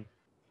fun.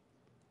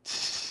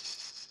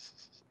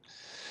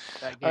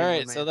 That All game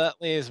right, was so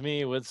that leaves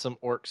me with some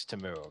orcs to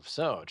move.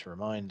 So to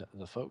remind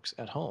the folks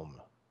at home,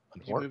 an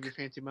Did you move your orc.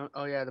 fancy mummy?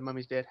 Oh yeah, the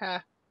mummy's dead.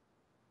 Ha!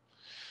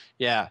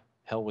 Yeah,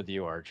 hell with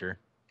you, Archer.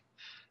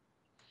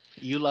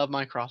 You love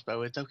my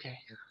crossbow. It's okay.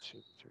 2,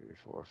 3,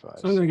 4, 5.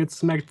 So I'm gonna get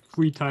smacked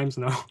 3 times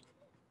now.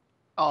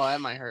 Oh, that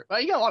might hurt. Well,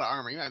 you got a lot of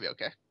armor. You might be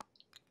okay.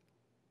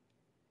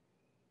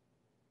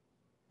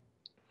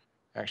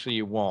 Actually,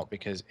 you won't,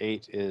 because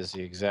 8 is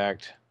the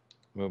exact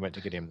movement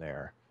to get him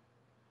there.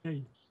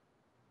 Hey.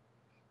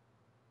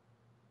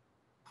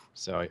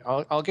 So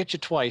I'll get you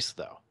twice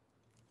though.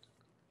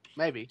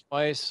 Maybe.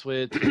 Twice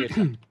with 3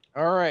 attacks.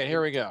 All right,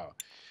 here we go.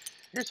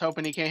 Here's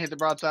hoping he can't hit the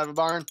broadside of a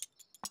barn.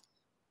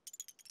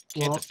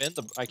 Can't Well- defend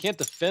the. I can't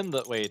defend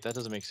the. Wait, that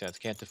doesn't make sense.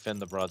 Can't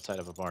defend the broadside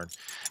of a barn.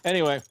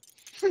 Anyway,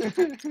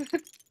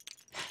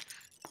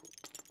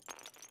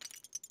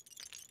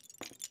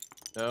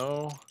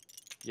 no,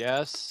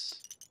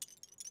 yes,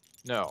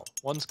 no.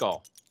 One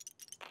skull.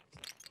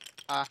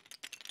 Ah.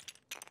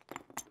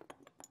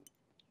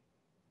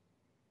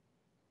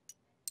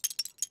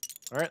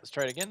 All right, let's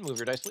try it again. Move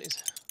your dice, please.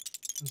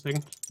 1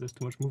 second. There's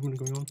too much movement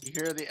going on. You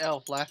hear the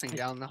elf laughing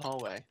down the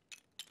hallway.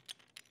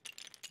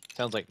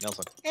 Sounds like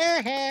Nelson.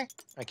 I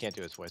can't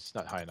do his voice. It's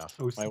not high enough.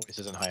 Oh, My voice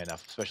isn't high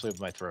enough, especially with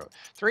my throat.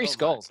 3 Oh my.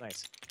 skulls.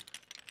 Nice.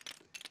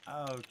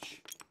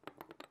 Ouch.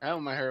 That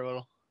one might hurt a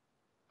little.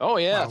 Oh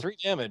yeah, Wow. 3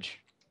 damage.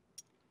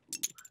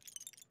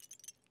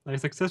 I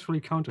successfully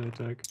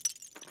counterattack.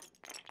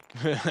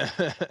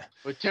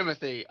 With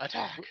Timothy,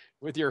 attack.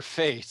 With your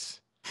face.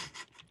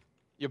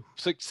 You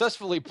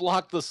successfully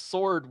blocked the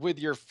sword with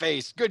your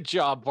face. Good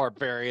job,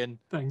 barbarian.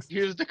 Thanks.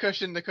 Use the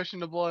cushion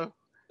to blow.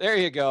 There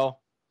you go.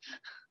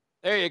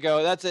 There you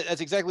go. That's it. That's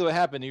exactly what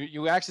happened.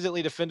 You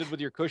accidentally defended with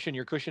your cushion.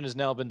 Your cushion has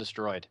now been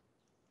destroyed.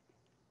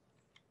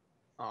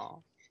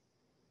 Oh.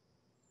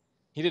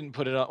 He didn't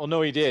put it on. Well,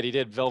 no, he did. He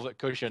did velvet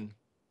cushion,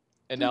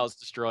 and now it's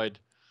destroyed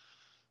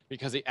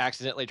because he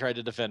accidentally tried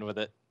to defend with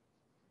it.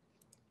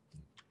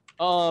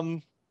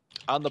 On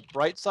the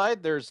bright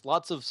side, there's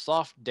lots of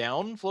soft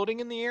down floating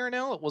in the air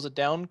now. It was a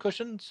down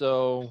cushion,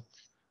 so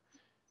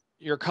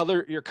you're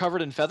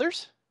covered in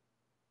feathers.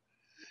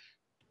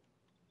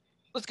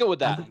 Let's go with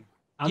that.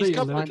 Are He's they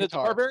covered. allowed? The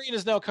Tar. barbarian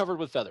is now covered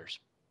with feathers.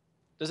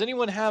 Does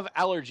anyone have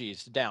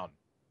allergies to down?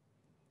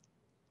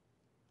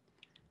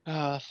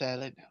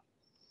 Sadly, no.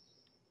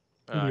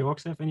 Do the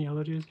orcs have any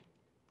allergies?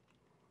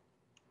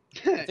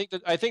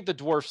 I think the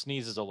dwarf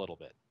sneezes a little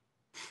bit.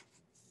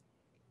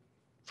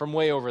 from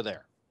way over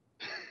there.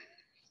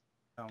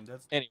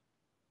 That's Anyway.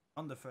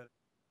 on the foot,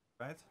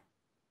 right?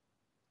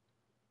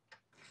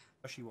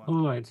 She won.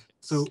 All right.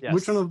 So Yes.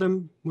 which one of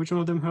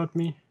them hurt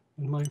me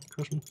in my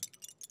question?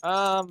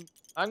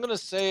 I'm gonna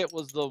say it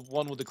was the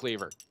one with the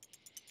cleaver.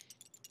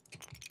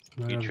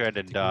 He tried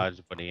to dodge,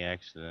 but he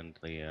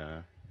accidentally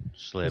His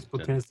slipped and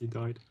potentially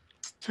died.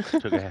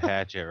 took a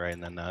hatchet right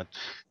in the nuts.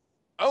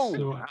 Oh,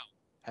 So- wow.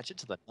 Hatchet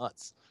to the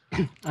nuts.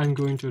 I'm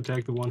going to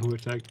attack the one who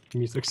attacked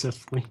me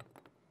successfully.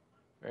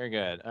 Very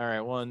good. All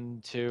right, 1,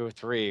 2,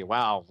 3.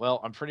 Wow. Well,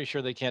 I'm pretty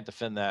sure they can't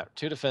defend that.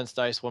 2 defense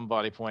dice, 1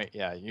 body point.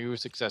 Yeah, you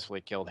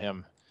successfully killed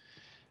him.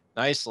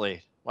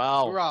 Nicely.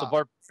 Wow. Hurrah. The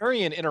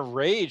barbarian in a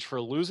rage for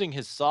losing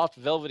his soft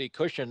velvety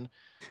cushion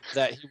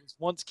that he was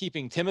once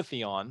keeping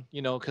Timothy on,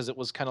 you know, because it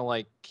was kind of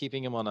like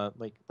keeping him on a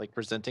like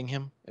presenting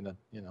him in a,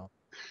 you know.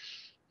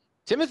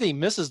 Timothy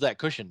misses that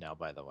cushion now,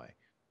 by the way.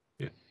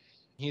 Yeah.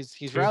 He's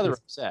Timothy's- rather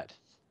upset.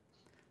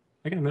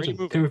 I can Where are you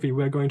imagine. moving? Timothy,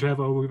 we're going to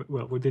have our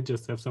well, we did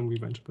just have some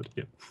revenge, but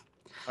yeah.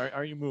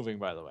 Are you moving,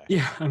 by the way?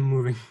 Yeah, I'm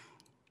moving.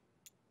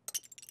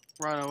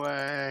 Run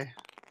away.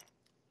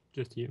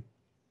 Just you.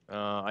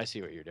 I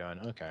see what you're doing.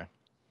 Okay.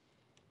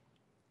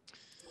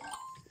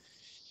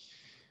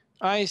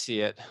 I see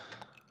it.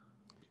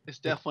 It's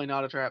definitely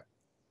not a trap.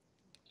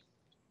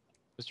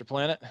 Mr.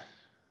 Planet?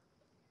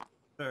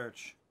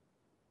 Search.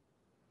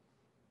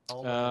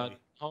 Hallway.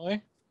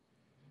 Hallway?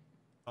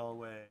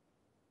 Hallway.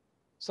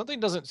 Something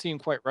doesn't seem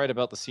quite right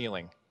about the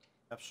ceiling.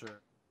 Yep, sure.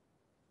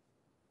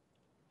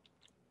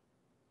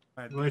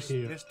 Alright, Right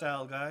here. this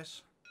tile,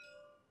 guys.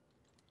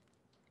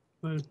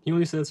 Well, he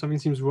only said something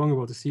seems wrong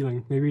about the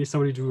ceiling. Maybe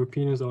somebody drew a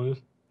penis on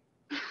it.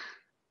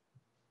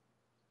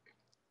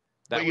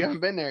 That But you would, haven't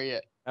been there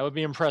yet. that would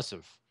be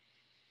impressive.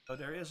 So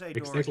there is a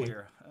Exactly.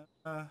 door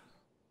here.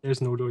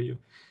 There's no door here.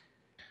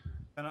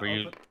 Can I Were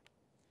you- open?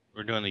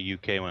 We're doing the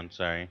UK one,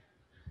 sorry.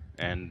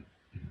 And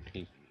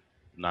he,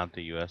 not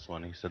the US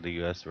one. He said the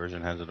US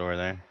version has a door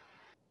there.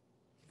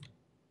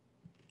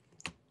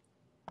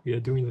 We are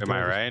doing the Am I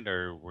door. right,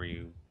 or were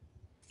you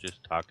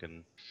just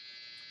talking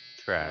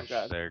trash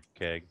God. there,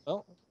 Keg?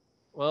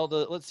 Well,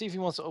 let's see if he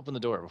wants to open the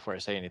door before I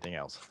say anything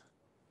else.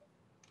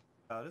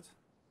 Got it.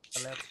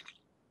 Let.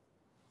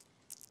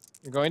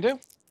 You're going to?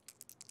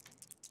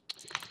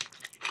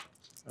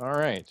 All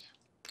right.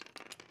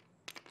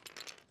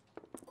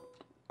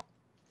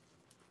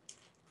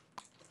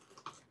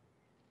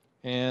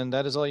 And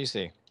that is all you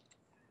see.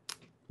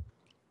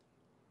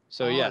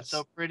 So Oh, yes, it's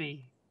so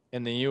pretty.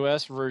 in the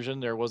US version,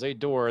 there was a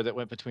door that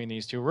went between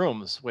these two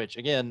rooms, which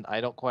again,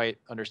 I don't quite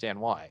understand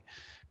why.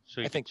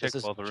 So I you think can this check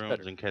is both the much rooms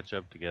better. and catch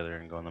up together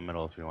and go in the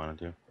middle if you wanted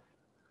to.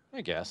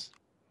 I guess.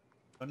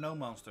 But no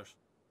monsters.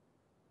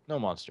 No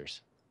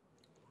monsters.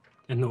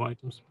 And no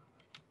items.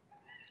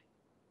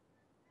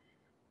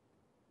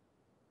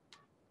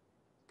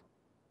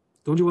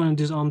 Don't you want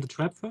to disarm the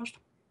trap first?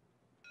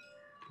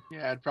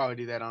 Yeah, I'd probably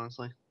do that,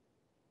 honestly.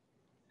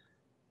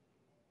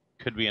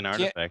 Could be an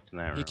can't- artifact in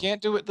that room. He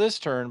can't do it this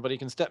turn, but he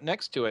can step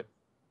next to it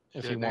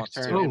if Do he it wants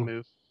next to. turn Oh. and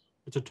move.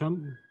 It's a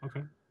turn?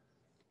 Okay.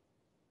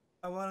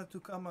 I wanted to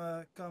come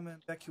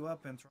and back you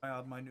up and try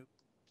out my new.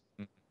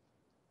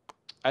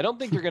 I don't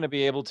think you're going to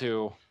be able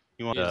to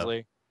You want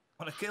easily.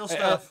 Want to kill I-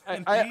 stuff? I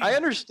indeed.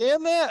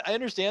 understand that. I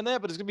understand that,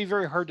 but it's going to be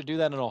very hard to do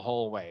that in a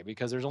hallway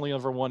because there's only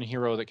ever one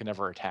hero that can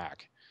ever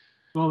attack.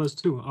 Well, there's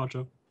two,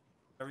 Archer.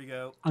 There we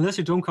go. Unless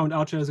you don't count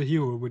Archer as a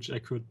hero, which I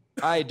could.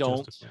 I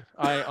don't. Justify.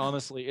 I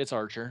honestly, it's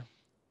Archer.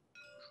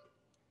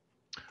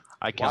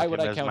 I Why count would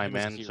him I as count my him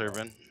as a hero?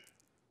 manservant.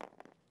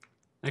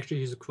 Actually,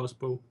 he's a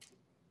crossbow.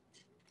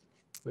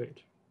 Wait.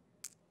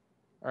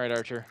 All right,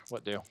 Archer,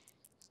 what do?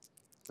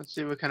 Let's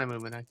see what kind of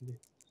movement I can do.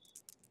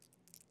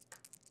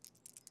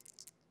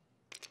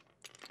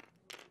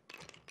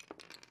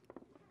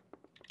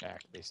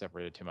 They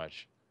separated too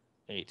much.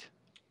 8.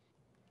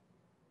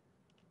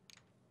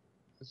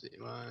 Let's see.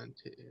 1,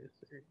 2,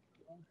 3.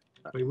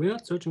 Wait, we're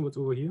not searching what's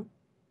over here?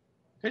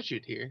 Could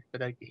shoot here,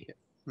 but I'd get hit.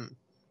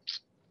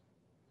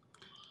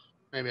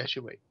 Maybe I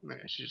should wait. Maybe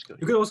I should just go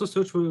You here. could also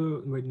search for.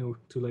 Wait, no,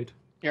 too late.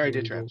 He already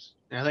did There you go. traps.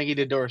 And I think he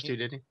did doors too,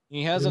 didn't he?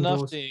 He has Then enough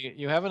doors. to.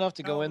 You have enough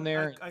to go No, in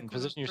there I and couldn't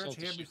position search yourself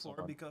to here shoot before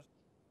someone. because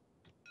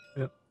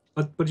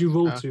But you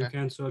rolled, so you Okay.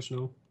 can't search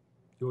now.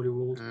 You already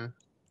rolled. I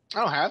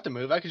don't have to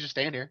move. I could just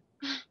stand here.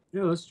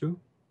 Yeah, that's true.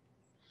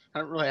 I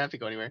don't really have to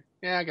go anywhere.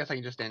 Yeah, I guess I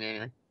can just stand here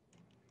anyway.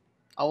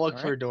 I'll look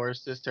for Alright.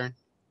 doors this turn.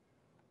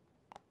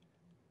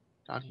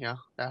 Down here,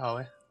 that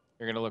hallway.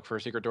 You're gonna look for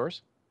secret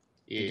doors.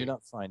 You do Yeah.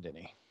 not find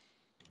any.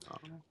 Oh.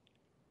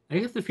 I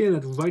have the feeling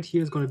that right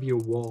here is going to be a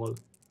wall.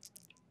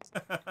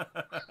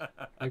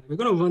 Like, we're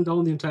going to run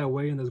down the entire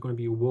way, and there's going to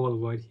be a wall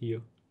right here.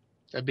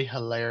 That'd be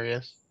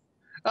hilarious.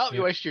 Oh, Yeah.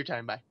 you wasted your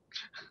time. Bye.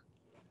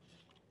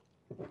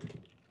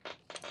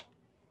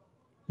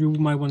 You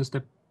might want to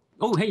step.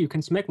 Oh, hey, you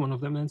can smack one of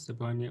them and step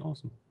behind me.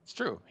 Awesome. It's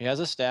true. He has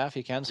a staff.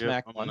 He can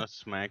smack I'm one. gonna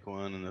smack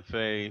one in the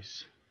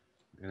face,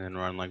 and then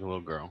run like a little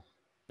girl.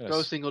 I'm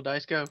Go single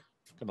dice, go.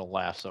 gonna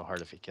laugh so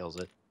hard if he kills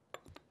it.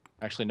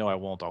 Actually, no, I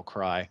won't. I'll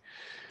cry.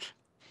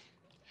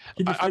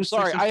 He I'm defends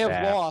sorry, section- I have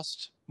Staff.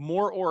 lost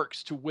more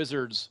orcs to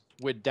wizards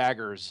with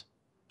daggers.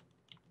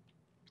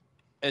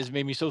 It's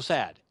made me so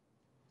sad.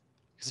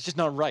 Because it's just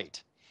not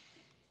right.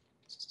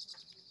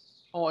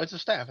 Oh, it's a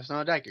staff. It's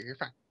not a dagger. You're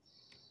fine.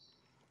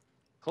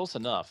 Close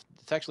enough.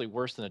 It's actually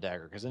worse than a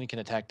dagger, because then he can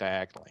attack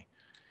diagonally.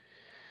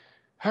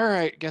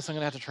 Alright, guess I'm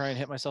going to have to try and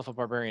hit myself a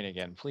barbarian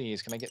again.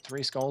 Please, can I get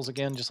 3 skulls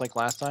again, just like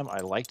last time? I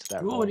liked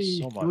that You roll already,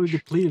 so you already much.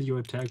 depleted your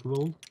attack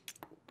roll.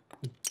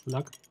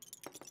 Luck.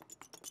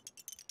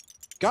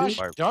 Gosh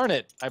See? darn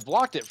it! I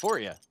blocked it for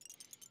you.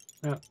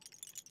 Yeah.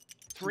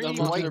 3 The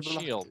monster white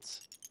blocked.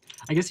 shields.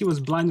 I guess he was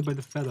blinded by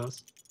the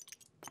feathers.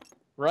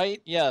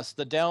 Right? Yes,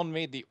 the down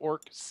made the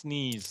orc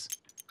sneeze.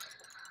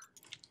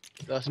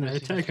 Thus And I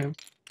missing. attack him.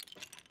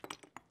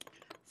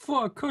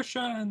 For a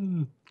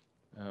cushion!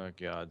 Oh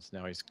god,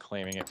 now he's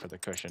claiming it for the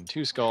cushion.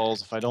 2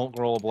 skulls. If I don't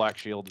roll a black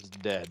shield, it's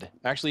dead.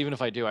 Actually, even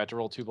if I do, I have to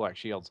roll 2 black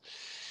shields.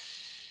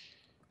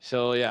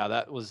 So yeah,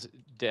 that was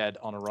dead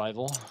on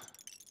arrival.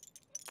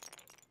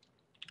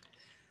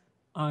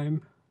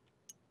 I'm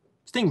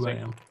staying where I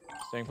Staying- am.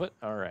 Staying put?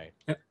 Alright.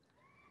 Yep.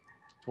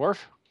 Dwarf?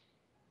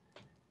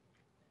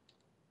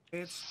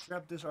 It's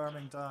trap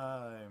disarming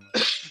time.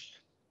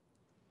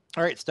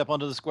 Alright, step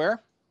onto the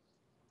square.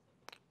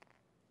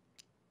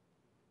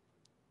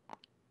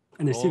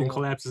 And the ceiling Roll.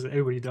 collapses and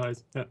everybody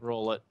dies. Yeah.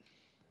 Roll it.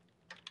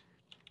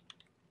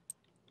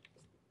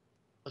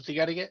 What's he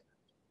got to get?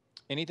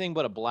 Anything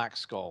but a black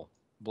skull.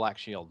 Black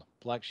shield.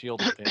 Black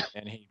shield,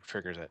 and he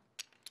triggers it.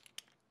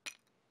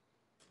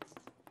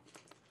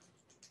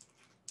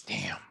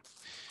 Damn.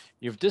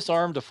 You've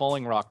disarmed a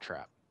falling rock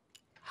trap.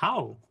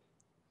 How?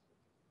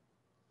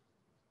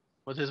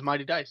 With his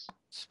mighty dice.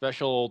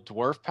 Special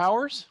dwarf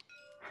powers?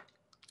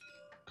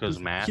 Because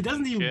math. He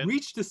doesn't and even shit.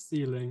 reach the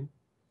ceiling.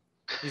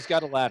 He's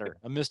got a ladder,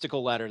 a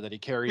mystical ladder that he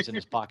carries in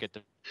his pocket.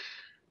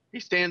 He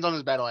stands on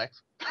his battle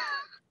axe.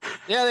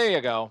 Yeah, there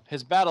you go.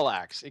 His battle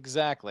axe,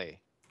 exactly.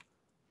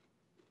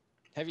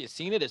 Have you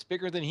seen it? It's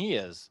bigger than he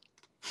is.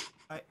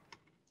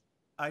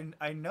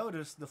 I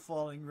noticed the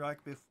falling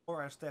rock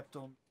before I stepped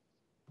on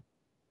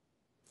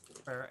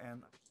there,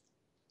 and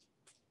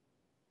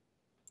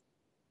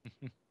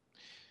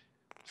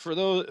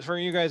For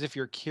you guys, if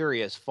you're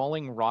curious,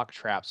 falling rock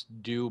traps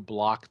do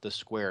block the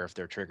square if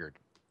they're triggered.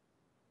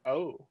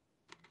 Oh.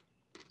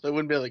 So it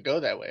wouldn't be able to go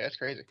that way. That's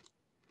crazy.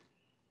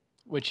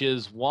 Which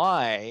is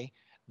why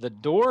the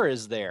door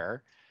is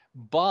there,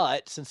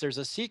 but since there's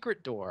a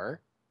secret door,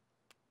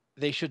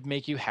 they should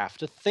make you have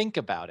to think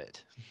about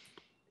it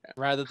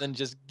rather than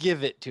just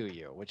give it to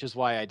you, which is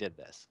why I did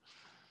this.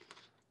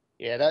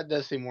 Yeah, that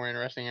does seem more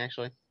interesting,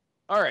 actually.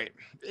 All right.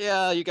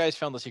 Yeah, you guys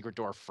found the secret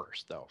door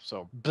first, though.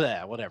 So,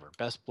 bleh, whatever.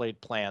 Best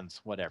laid plans,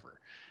 whatever.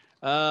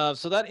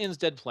 So that ends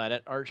Dead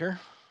Planet, Archer.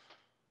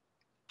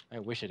 I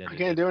wish it ended. I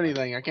can't Dead do Planet.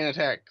 anything. I can't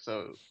attack,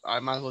 so I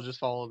might as well just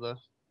follow the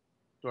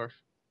dwarf.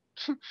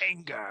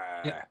 Anger.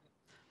 Yeah.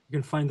 You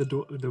can find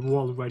the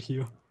wall right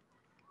here.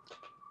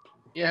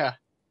 Yeah.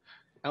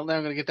 I don't think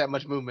I'm going to get that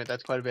much movement.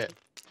 That's quite a bit.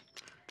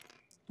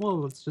 Well,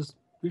 let's just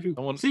review.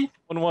 Someone- See?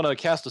 Wouldn't want to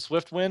cast a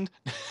Swift Wind?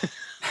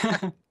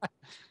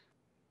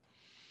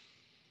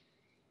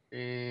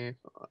 3,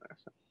 4, 5,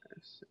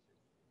 6.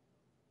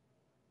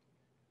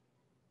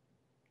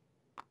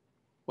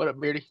 What up,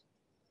 Beardy?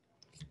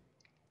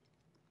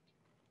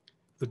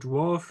 The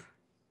dwarf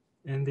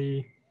and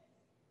the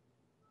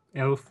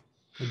elf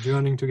are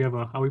journeying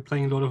together. Are we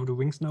playing Lord of the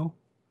Rings now?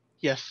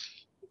 Yes.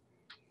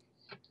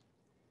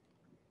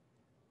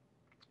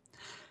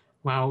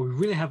 Wow, we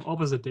really have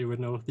opposite day right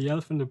now. The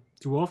elf and the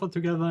dwarf are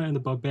together, and the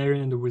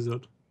barbarian and the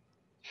wizard.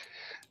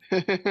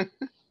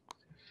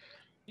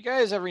 You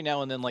guys every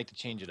now and then like to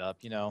change it up,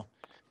 you know?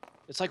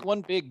 It's like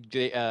one big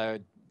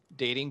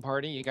dating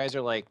party. You guys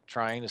are like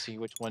trying to see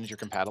which ones you're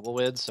compatible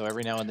with. So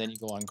every now and then you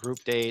go on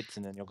group dates,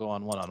 and then you'll go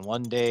on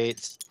one-on-one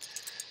dates.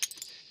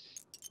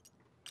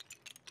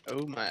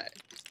 Oh my.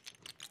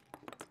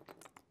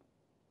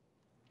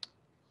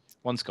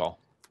 1 skull.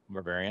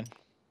 Barbarian.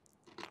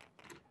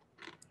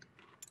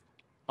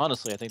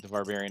 Honestly, I think the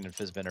Barbarian and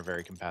Fizbin are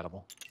very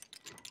compatible.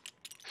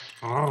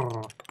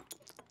 Oh,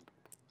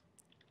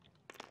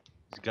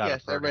 He's got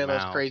Yes, a everybody pretty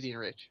loves mouth. crazy and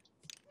rich.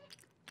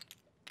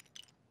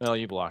 Well,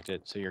 you blocked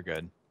it, so you're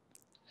good.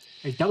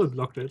 I double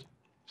blocked it.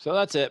 So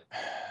that's it.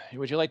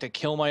 Would you like to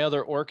kill my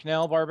other orc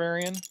now,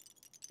 Barbarian?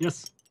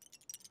 Yes.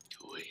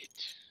 Do it.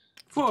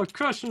 For a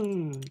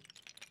cushion!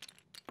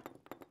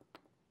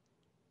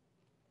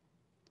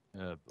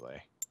 Oh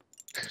boy.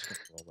 I'm just gonna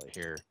roll it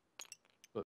here.